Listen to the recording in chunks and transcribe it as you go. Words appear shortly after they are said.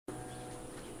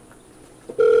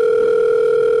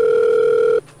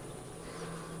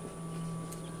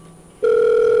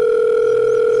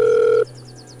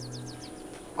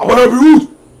be rude.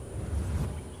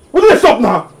 What do they stop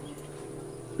now?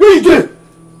 Where you dey?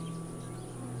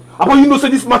 About you know say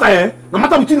this matter eh? No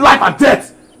matter between life and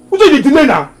death. Who do you delay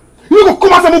now? You no go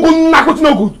come outside and go knack wetin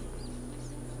no good.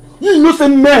 You know say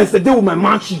men say dey with my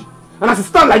manchi. And as it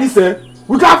stand like this eh,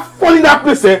 we can't fall in that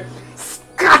place eh,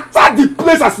 scatter the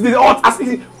place as it hot, as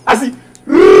it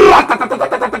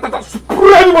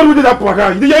spray everybody with that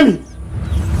placard. You hear me?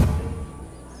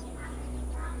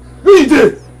 Who you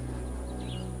dey?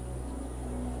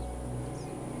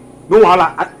 No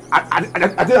wahala,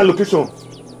 I did that location.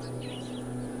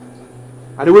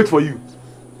 I dey wait for you.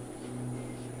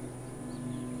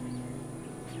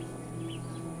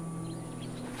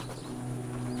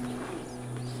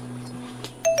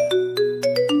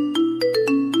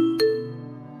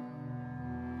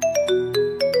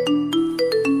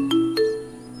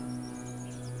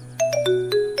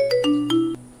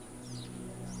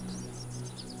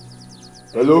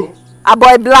 Hello? A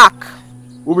boy black.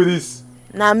 Who be this?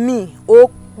 Na me,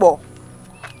 Okpo.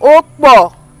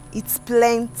 Okpo, it's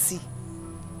plenty.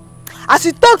 As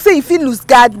you talk say you fit lose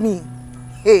guard me.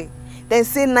 Hey, then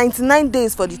say 99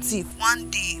 days for the thief, 1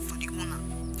 day for the owner.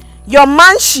 Your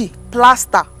manshi,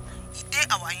 plaster, e dey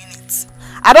our unit.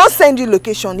 I don't send you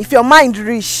location. If your mind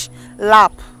reach,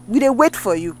 lap, we dey wait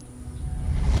for you.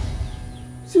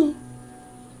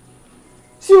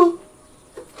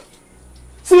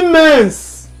 See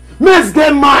men's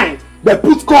get mind. They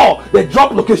put call, they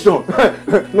drop location.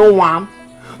 No one,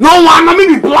 I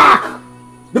mean be black.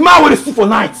 The man will sleep for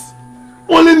nights.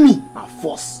 Only me, na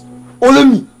force. Only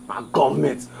me, na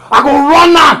government. I go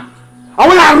run am. And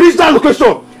when I reach that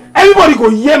location, everybody go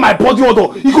hear my body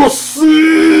odor. He go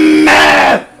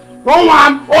smell. No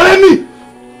one, only me.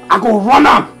 I go run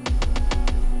am.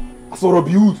 I saw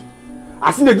Robbie Hood.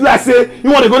 I seen the do like say,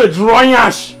 you want to go to drawing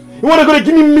ash. You want to go to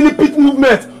give me millipede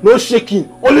movement. No shaking.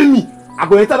 Only me. I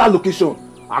go enter that location.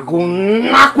 I go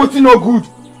knock wetin no good.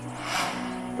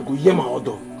 I go hear my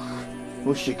odor.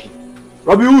 No shaking.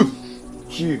 Robbie Hood.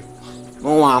 Chill.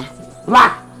 No one.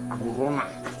 Black. I go run am.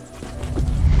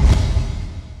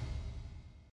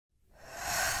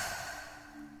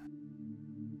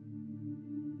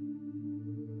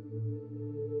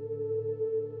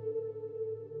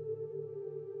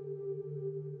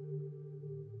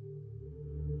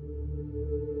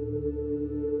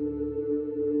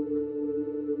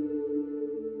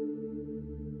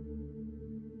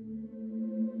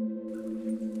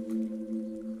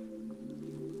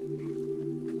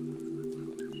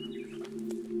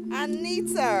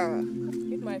 Anita.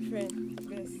 Meet my friend.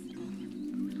 Yes.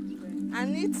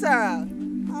 Anita.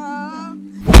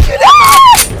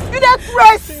 You dey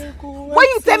crazy. When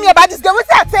you tell me about this girl, what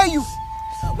did I tell you?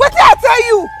 What did I tell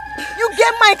you? You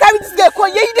get mind carry this girl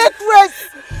come here, you dey crazy.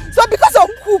 So because of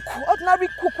cook, ordinary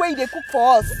cook where you dey cook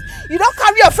for us, you don't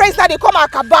carry your friends that they come at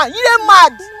Kaban. You dey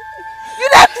mad. You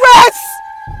dey crazy.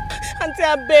 Auntie,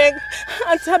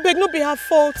 I beg, no be her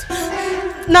fault.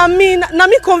 Na me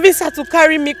convince her to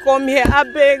carry me come here. I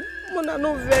beg. Mona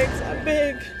no vex, I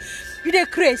beg. You dey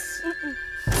crazy?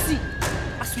 See,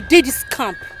 as we did this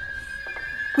camp,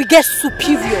 we get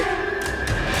superior.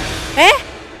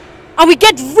 And we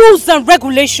get rules and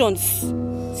regulations.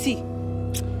 See,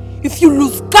 if you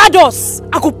lose guard us,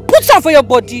 I go put some for your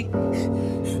body.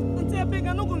 Auntie, I beg,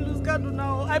 I'm not going to lose guard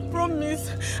now. I promise.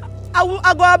 I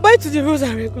go abide to the rules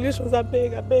and regulations. I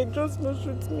beg, just no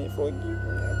shoot me, forgive me,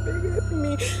 I beg, help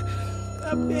me,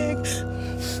 I beg.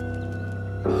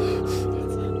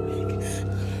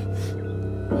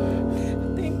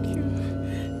 Thank you.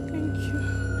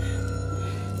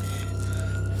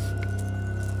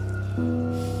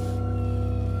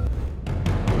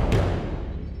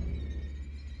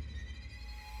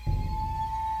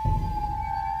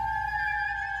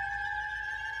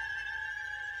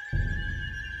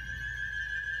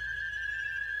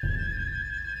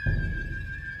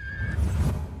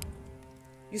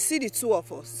 You see the two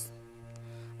of us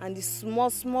and the small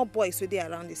boys wey dey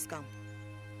around this camp.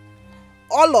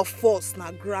 All of us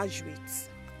na graduates.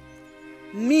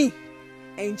 Me,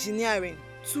 engineering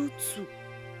 2-2.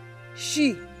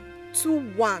 She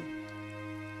 2-1.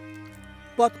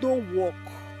 But no work.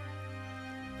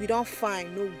 We don't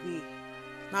find no way.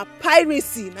 Na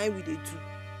piracy na we dey do.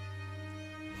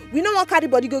 We no wan carry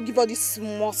body go give all these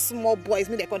small boys,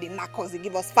 make they call the knackers, they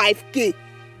give us 5K,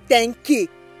 10K.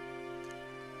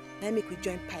 Now make we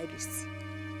join piracy.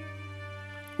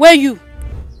 Where you?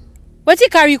 Wetin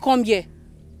carry you come here?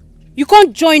 You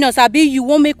can't join us, abi you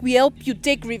won't make we help you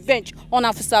take revenge on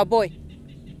Officer Boy.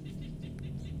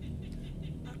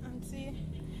 Auntie,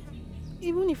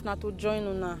 even if not to join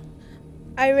una,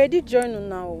 I already join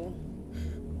una.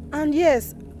 And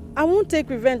yes, I won't take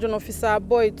revenge on Officer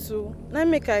Boy too. Now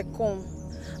make I come.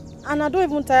 And I don't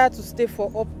even tired to stay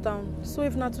for uptown. So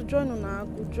if not to join on, I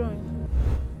could join.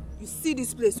 You see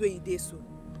this place where you dey so?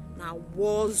 Now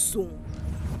war zone.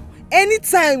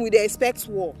 Anytime we dey expect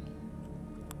war.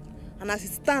 And as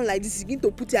it stand like this, you begin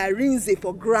to put your rings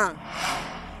for ground.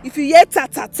 If you hear ta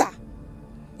ta ta,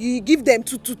 you give them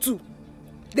 222.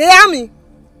 They hear me?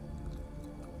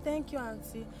 Thank you,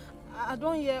 Auntie. I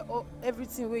don't hear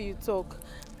everything where you talk.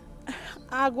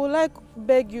 I go like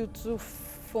beg you to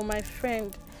for my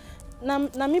friend. Na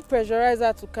me pressurize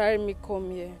her to carry me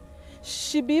come here.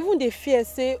 She be even the fear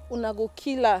say una go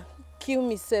kill her, kill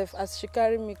myself as she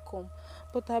carry me come.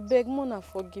 But I beg Mona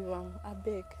forgive am. I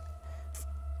beg.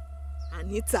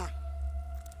 Anita,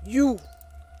 you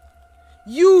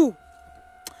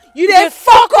dey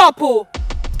fuck up oh.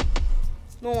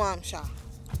 No I'm sure.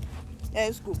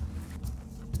 Let's go.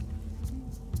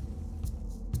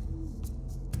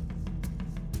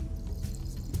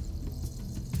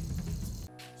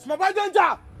 Small boy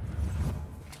danger!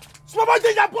 Small boy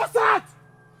danger, boss out!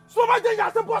 Small boy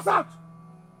danger, say boss out!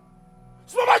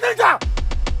 Small boy danger!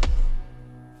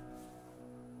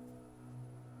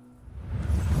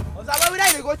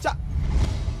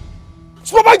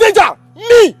 Small boy danger!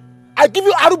 Me! I give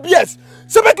you RBS.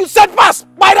 Say make you set pass.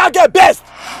 Buy that girl best.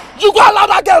 You go allow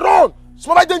that girl run.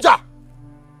 Small boy danger.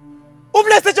 Who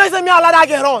play station say me allow that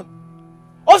girl run?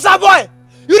 Officer boy,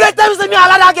 you dey tell me say me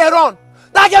allow that girl run?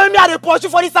 That girl with me I dey pursue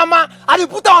for this summer. I dey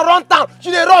put her on run town.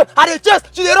 She dey run, I dey chase.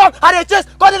 She dey run, I dey chase.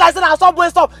 Cause like say na some boy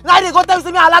stop. Now they go tell me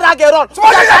say me allow that girl run.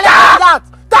 Small boy danger!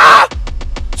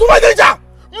 Small boy danger!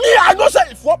 Me I know say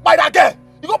if you want buy that girl,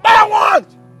 you go buy her one.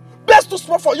 Best too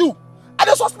small for you. I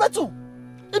dey suspect you.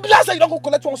 It be like say you don't go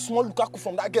collect one small Lukaku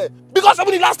from that girl. Because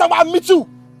even the last time I meet you,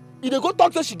 you dey go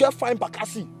talk say she get fine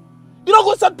Bakassi. You don't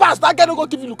go set pass, that girl don't go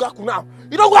give you Lukaku now.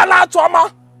 You don't go allow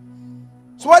trauma.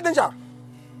 Small danger.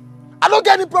 I don't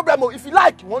get any problem. If you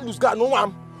like, you won't lose guard, no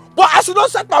one. But as you don't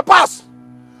set my pass,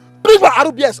 bring my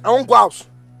RBS, I won't go out.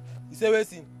 You say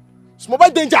waiting. Small boy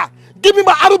danger. Give me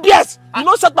my RBS. You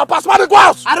don't set my pass, why they go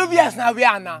out? RBS now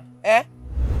where now? Eh?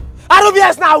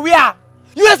 RBS now where?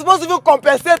 You ain't supposed to even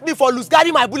compensate me for lose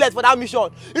guarding my bullet for that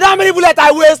mission. You know how many bullets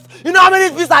I waste? You know how many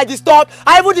pieces I disturb?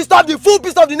 I even disturb the full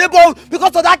piece of the neighborhood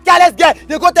because of that careless girl.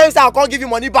 They go tell you say I can't give you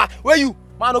money back. Where you?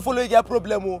 Man, no follow you get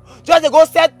problem. Oh. Just they go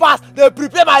set pass. They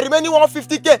prepare my remaining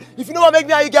 150k. If you know what make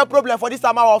me and you get problem for this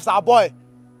summer, officer boy.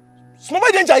 Small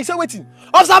boy danger, you say waiting.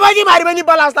 Officer boy, give my remaining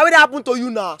balance. Now what happen to you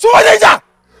now? Small boy danger.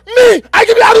 Me, I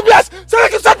give you RBS. Say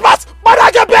like you set pass, but I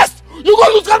get best. You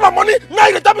go lose my money. Now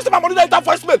you tell me my money that you have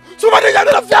voicemail. Small boy danger, you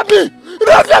don't fear me. You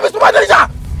don't fear me, small boy danger.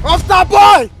 Officer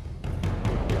boy.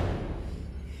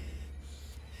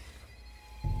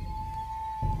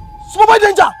 Small boy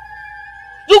danger.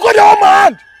 You got the whole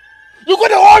hand. You got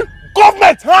the whole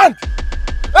government hand.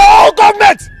 The whole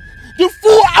government. The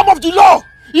full arm of the law.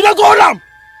 You don't go on them.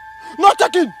 Not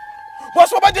taking. But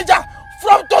small boy danger.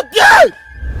 From today,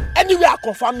 anywhere I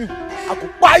confirm you, I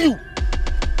could buy you.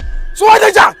 Small boy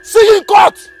danger. See you in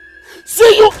court.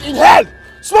 See you in hell.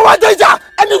 Small boy danger.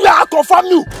 Anywhere I confirm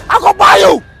you, I could buy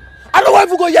you. I don't want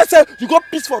to go here say you go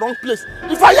piss for wrong place.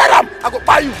 If I hear them, I could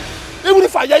buy you. Even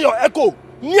if I hear your echo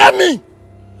near me,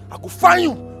 I could find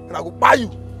you and I could buy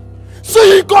you.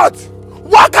 See you in court.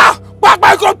 Waka! Back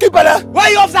my come keep it. Where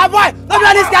you officer boy? Don't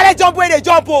be this guy jump where they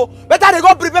jump. Oh. Better they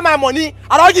go prepare my money.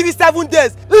 I don't give you 7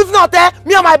 days. If not,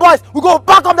 me and my boys, we go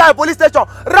back up that police station.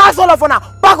 Ras all of now.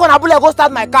 Back on a bullet, go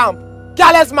start my camp.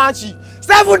 Careless manchi.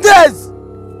 7 days.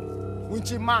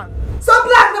 Winchy man. So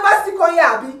black never stick on here,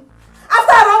 Abi.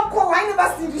 After I don't come, I never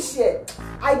see this shit.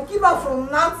 I give up from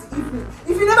now to evening.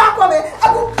 If you never come, I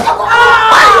go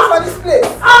buy you for this place.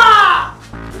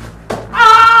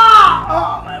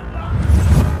 Oh my God.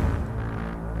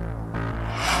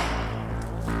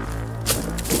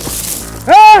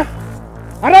 Hey!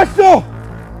 Arrest you!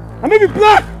 I may be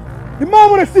black. The man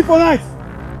wanna sleep for night.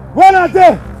 When are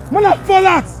there? Man are fall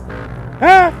out.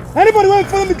 Eh? Anybody want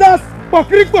to follow me dance?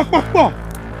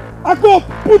 I go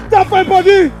put that my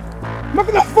body. I'm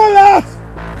gonna fall out.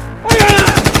 Oh yeah!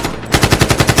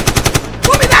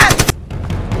 Who be that?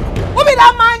 Who be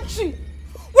that manchi?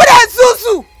 Who that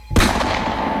Zuzu?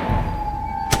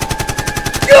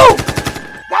 You!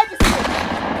 That is it.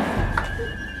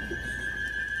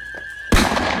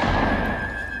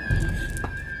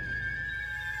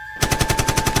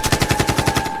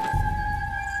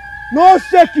 No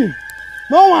shaking.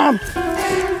 No one.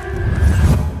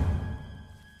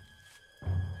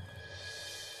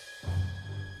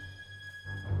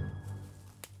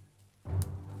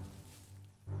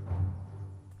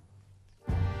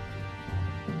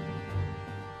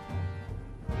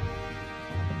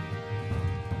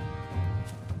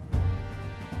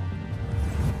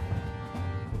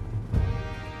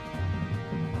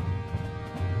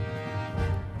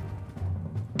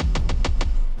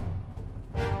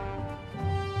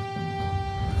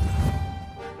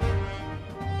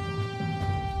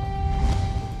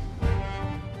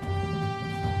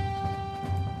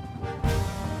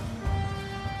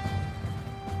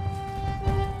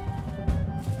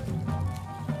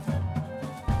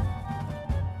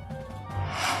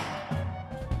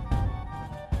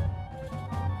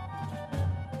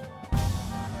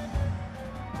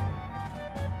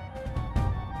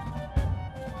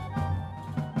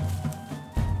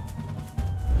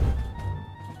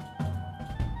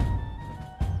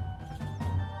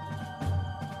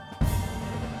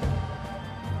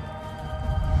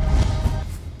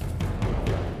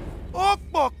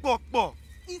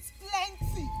 It's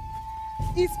plenty.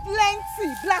 It's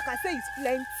plenty. Black, I say it's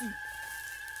plenty.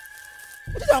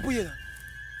 What did happen here now?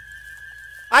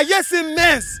 I hear say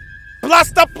men's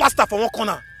plaster for one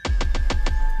corner.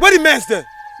 Where the men's there?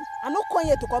 I no come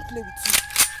here to come play with you.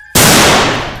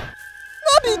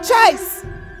 No be choice.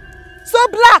 So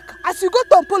Black, as you go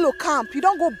Tompolo camp, you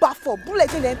don't go back for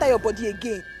bullets in the enter your body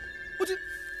again.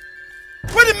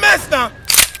 Where the men's now?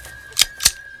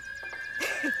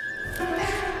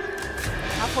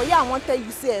 And for you, I want to tell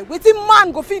you, say, wetin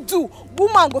man go fit do,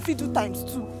 woman go fit do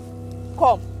 ×2.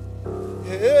 Come.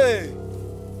 Hey,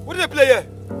 what did they play here?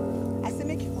 I say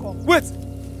make you come. Wait.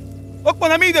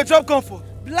 Okpan, I mean the drop come for.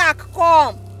 Black,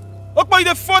 come. Okpan, you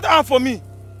the fourth arm for me.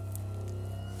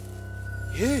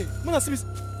 Hey, man, I see this.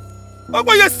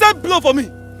 Okpan, you set blow for me.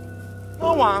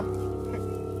 No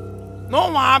one.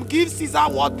 No one. Give Caesar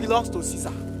what belongs to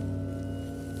Caesar.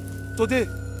 Today,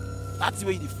 that's the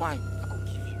way you define. I can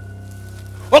give you.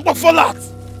 Okpan, fall out.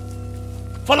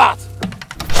 Fall out.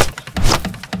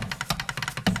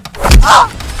 Ah!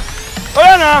 Oh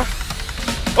yeah, now.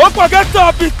 Okpa, get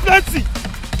up, it's plenty.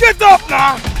 Get up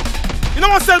now. You know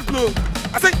what I said, blow?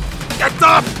 I said, get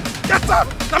up. Get up.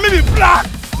 Now maybe Black.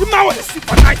 You man want to sleep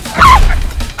for night.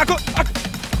 I go.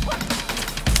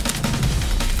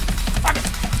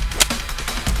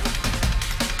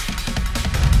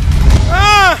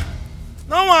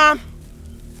 No one.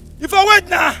 If I wait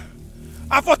now,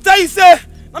 I for tell you say,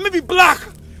 now maybe Black.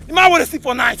 You man want to sleep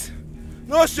for night.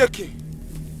 No shaking.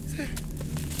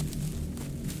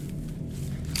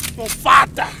 Your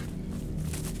father,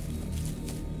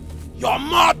 your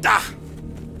mother.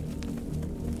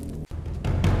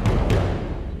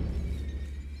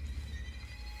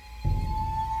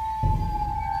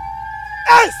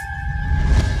 Yes!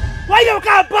 Why you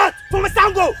can't bat from a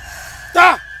sango?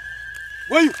 Da!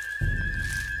 Where you?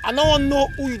 I don't want to know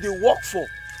who you they work for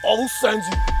or who sends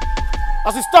you.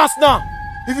 As it stands now,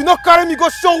 if you not carry me, go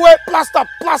show where plaster.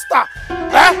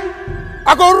 Eh?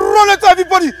 I go run into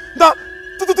everybody. Now,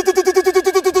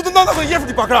 hear from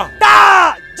the background.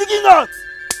 Da! Jiggy nuts!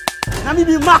 Now me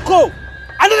be Marco.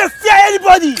 I don't fear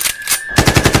anybody.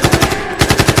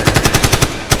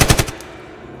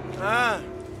 I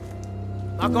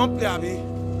can't play, Abi.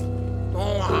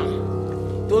 Don't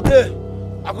worry. Today,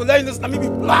 I go let you know that me be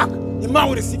Black. The man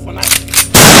will receive for night.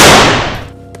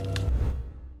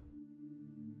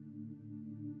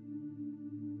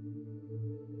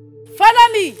 Follow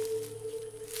me.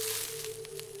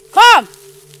 Come.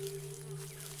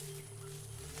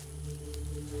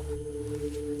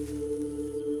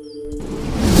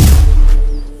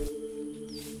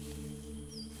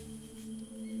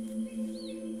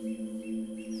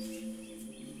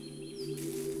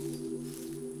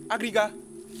 Agriga.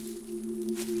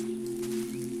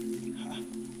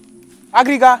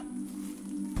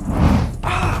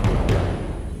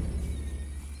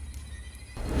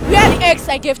 Where are the eggs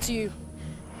I gave to you?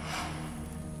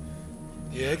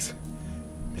 The eggs?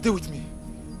 They're with me.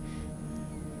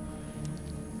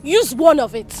 Use one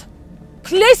of it.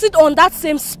 Place it on that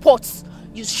same spot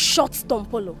you shot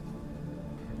Tompolo.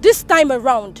 This time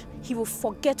around, he will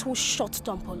forget who shot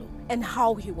Tompolo and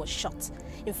how he was shot.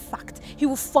 In fact, he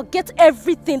will forget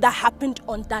everything that happened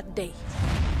on that day.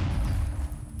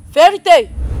 Verite,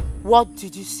 what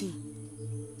did you see?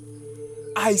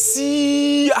 I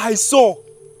saw.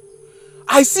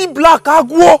 I see Black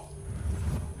Agwo.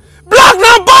 Black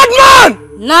now bad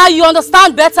man! Now you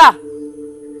understand better.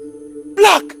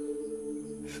 Black.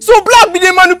 So Black be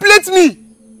dey manipulate me.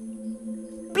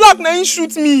 Black na him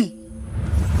shoot me.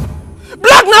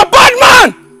 Black na bad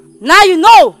man! Now you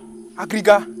know.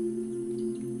 Agriga,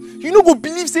 you no go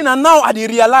believe say na now I dey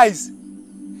realize.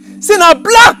 Say na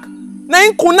Black na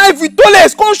him connive with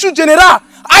Toles come shoot General.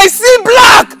 I see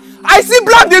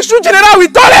Black dey shoot General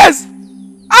with Toles.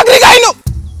 Agriga, you know.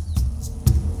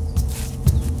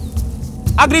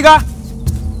 Agriga.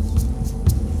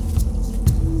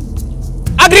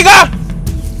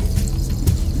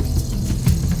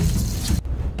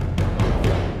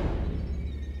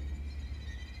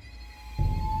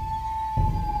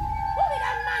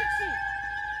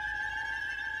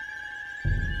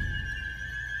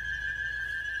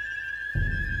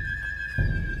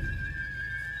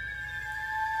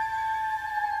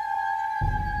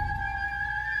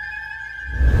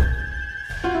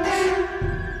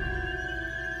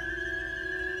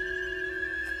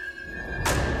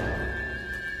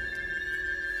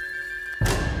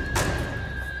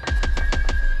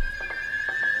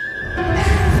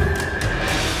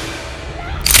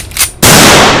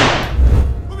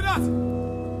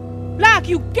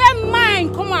 You get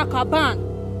mine, come on, Kaban.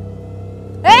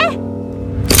 Eh?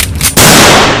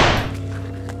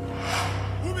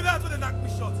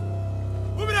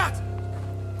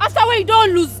 way you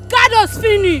don't lose, guard us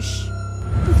finish.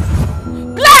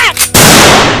 Black!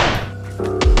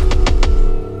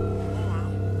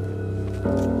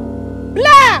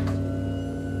 Black!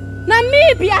 Na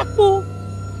me be Akpo.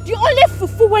 The only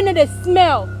fufu when they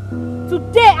smell.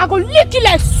 Today I go lick you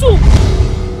like soup.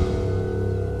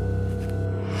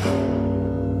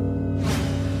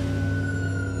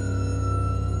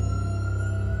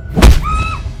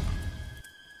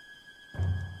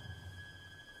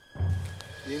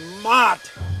 You mad?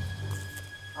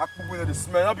 Akpo when they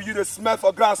smell, not be you the smell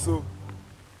for grass, so.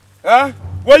 Eh?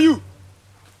 Where you?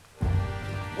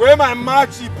 Where my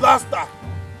matchy plaster?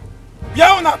 Where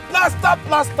on a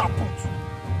plaster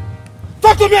put?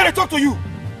 Talk to me and I talk to you.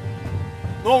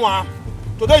 No one.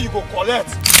 Today you go collect.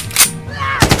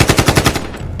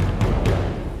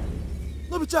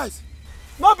 No be choice.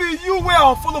 No be you where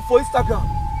I follow for Instagram.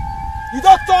 You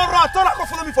don't turn around, go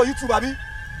follow me for YouTube, baby.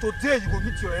 Today you go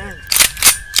meet your end.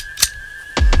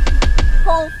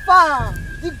 Confirm.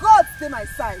 The gods stay my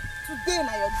side. Today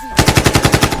na your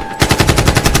deal.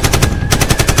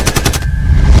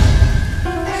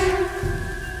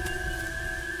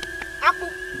 Akpo.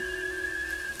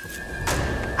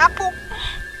 Akpo.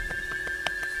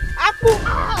 Akpo.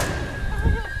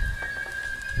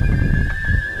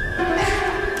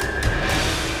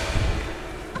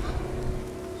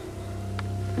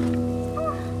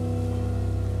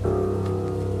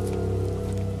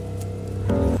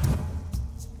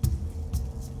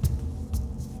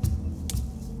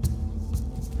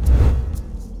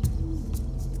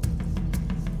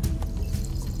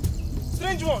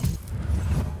 Strange one.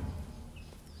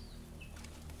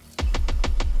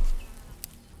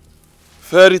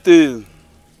 Fairy tale.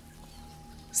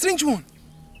 Strange one.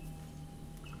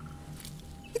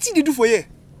 What did they do for you?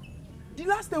 The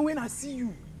last time when I see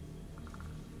you,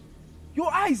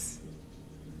 your eyes,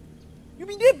 you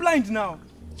been there blind now.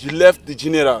 You left the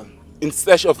general in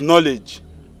search of knowledge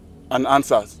and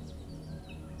answers.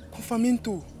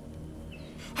 Confirmento.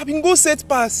 I been go set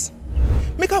pass.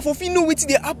 Make her for feel know wetin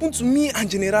dey happen to me and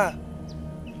general.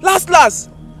 Last,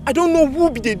 I don't know who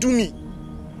be they do me.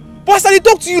 But as I dey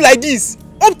talk to you like this,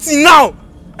 up till now,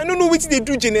 I don't know wetin they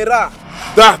do general.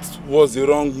 That was the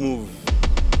wrong move.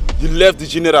 You left the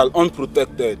general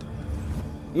unprotected.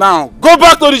 Now, go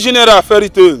back to the general, fairy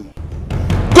tale.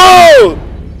 Go!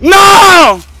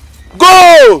 Now!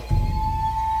 Go!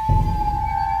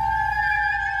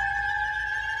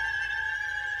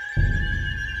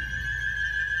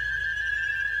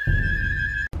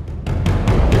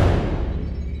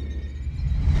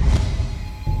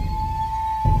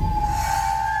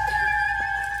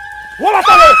 What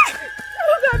are you?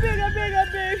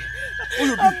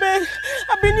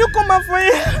 I beg, you come for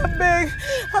you. I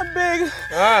beg.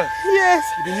 Ah, Yes.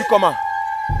 you be newcomer.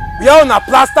 We are on a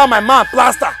plaster, my man,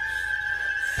 plaster.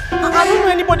 I don't know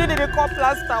anybody that they call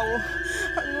plaster. Oh.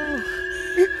 I don't know.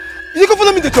 You can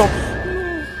follow me the jump.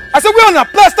 I said we are on a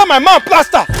plaster, my man,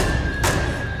 plaster.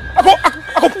 I go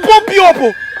pump you up.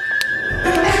 Oh.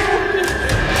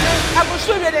 I go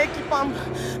show you where they keep them.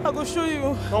 I go show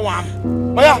you. No one.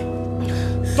 Oh yeah.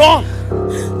 Turn.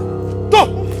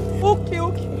 Okay.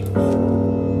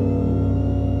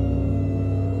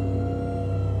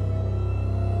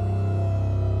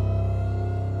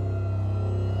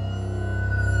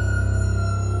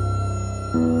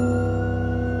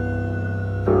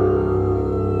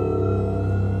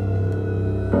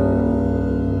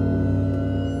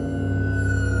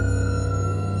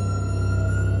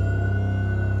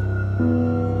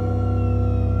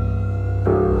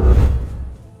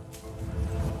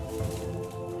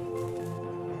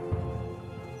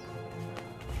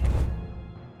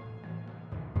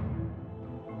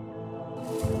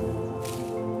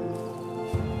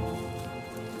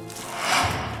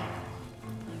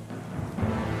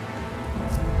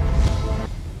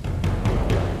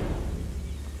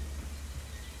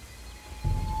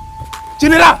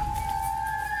 General!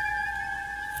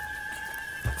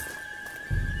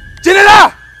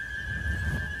 General!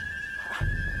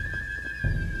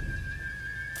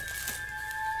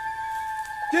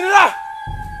 General!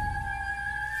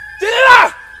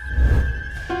 General!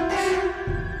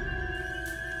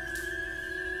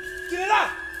 General!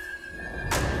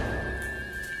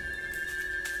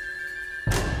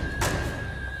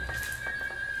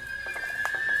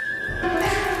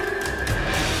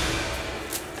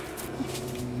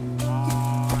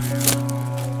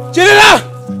 General!